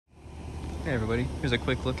Hey everybody, here's a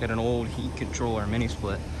quick look at an old heat controller mini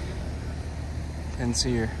split. And see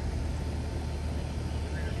here.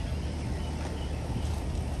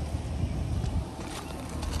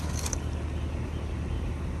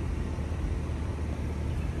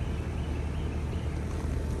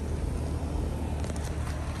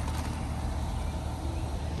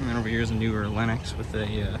 And then over here is a newer Lennox with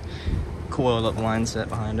a coiled up line set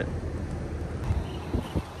behind it.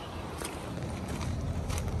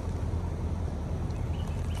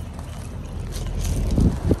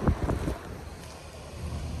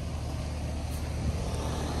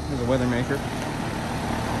 There's a weather maker.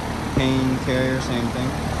 Pane carrier, same thing.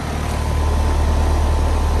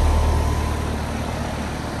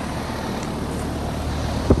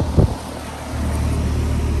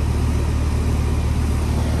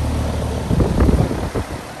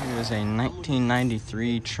 Here's a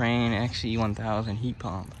 1993 Train XE1000 heat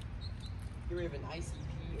pump. Here we have an ICP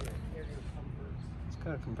or a carrier comfort. It's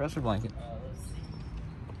got a compressor blanket. Let's see.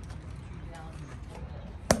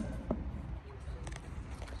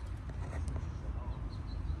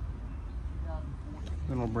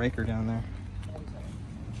 Little breaker down there.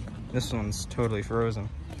 This one's totally frozen.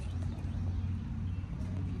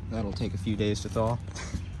 That'll take a few days to thaw.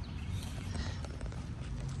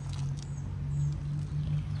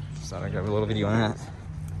 Just thought I'd grab a little video on that.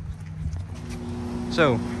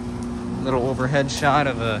 So, little overhead shot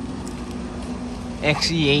of a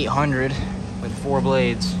XE800 with 4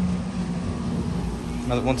 blades.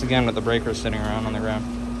 Once again with the breaker sitting around on the ground.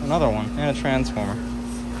 Another one, and a transformer.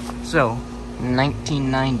 So,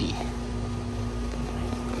 1990.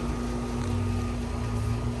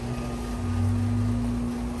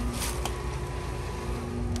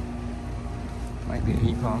 Might be a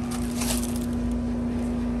heat pump.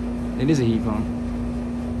 It is a heat pump.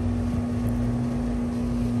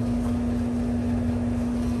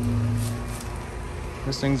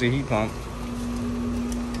 This thing's a heat pump.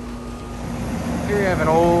 Here you have an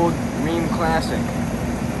old Rheem Classic.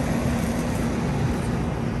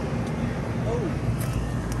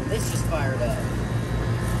 This just fired up.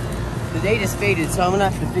 The date is faded, so I'm gonna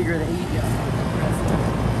have to figure the age out.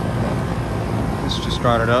 This just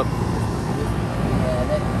started up.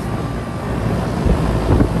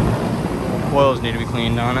 Coils need to be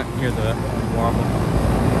cleaned on it. Here's the wobble.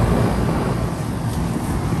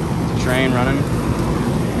 The train running.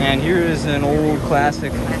 And here is an old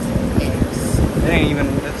classic. It ain't even,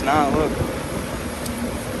 it's not, look.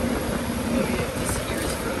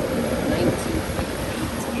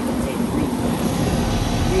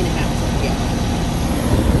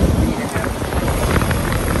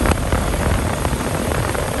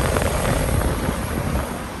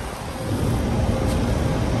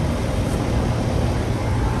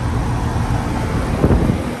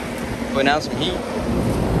 Putting out some heat.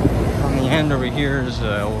 On the end over here is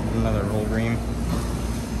another old Rheem.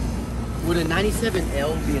 Would a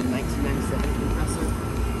 97L be a 1997 compressor?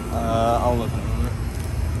 I'll look at it.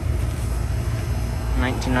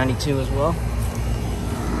 1992 as well.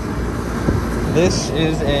 This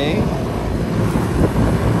is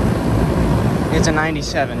it's a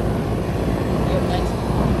 97.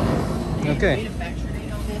 Okay. The manufacture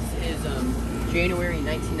date on this is January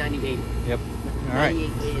 1998. Yep. All right.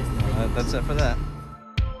 That's That's it for that.